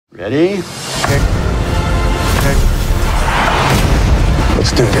Ready?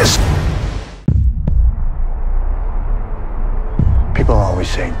 Let's do this. People always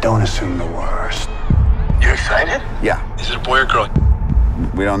say, don't assume the worst. You excited? Yeah. Is it a boy or girl?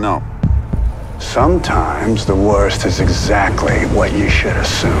 We don't know. Sometimes the worst is exactly what you should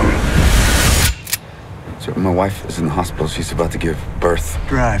assume. So my wife is in the hospital. She's about to give birth.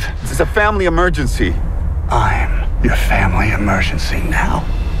 Drive. It's a family emergency. I'm your family emergency now.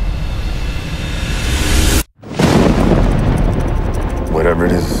 Whatever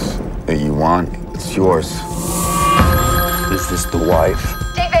it is that you want, it's yours. Is this the wife?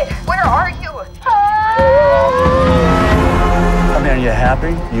 David, where are you? I mean, are you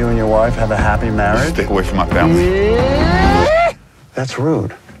happy? You and your wife have a happy marriage? Stay away from my family. That's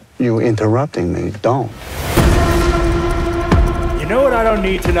rude. You interrupting me. Don't. You know what I don't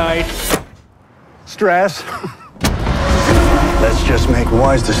need tonight? Stress. Let's just make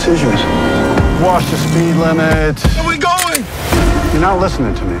wise decisions. Watch the speed limit. Where are we going? You're not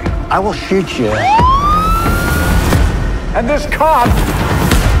listening to me. I will shoot you. And this cop...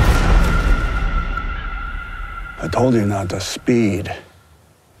 I told you not to speed.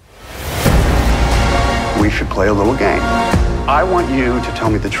 We should play a little game. I want you to tell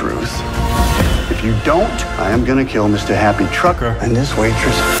me the truth. If you don't, I am gonna kill Mr. Happy Trucker and this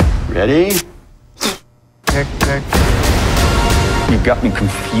waitress. Ready? Tick, tick. You got me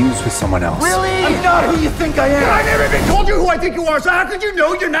confused with someone else. Really? I'm not who you think I am. I never even told you who I think you are, so how could you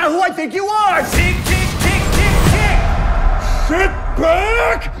know you're not who I think you are? Tick, tick, tick, tick, tick! Sit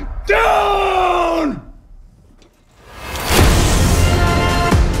back down!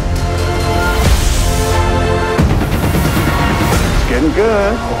 It's getting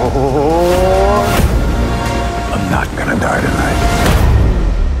good. Oh. I'm not gonna die tonight.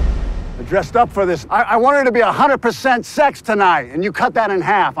 I dressed up for this. I wanted to be 100% sex tonight, and you cut that in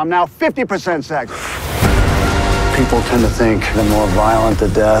half. I'm now 50% sex. People tend to think the more violent the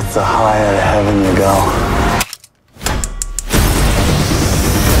death, the higher to heaven you go.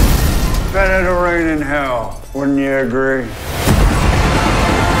 Better to rain in hell, wouldn't you agree?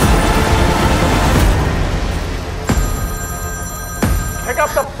 Pick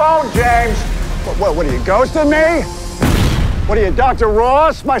up the phone, James. What are you, ghosting me? What are you, Dr.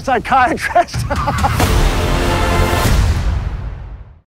 Ross, my psychiatrist?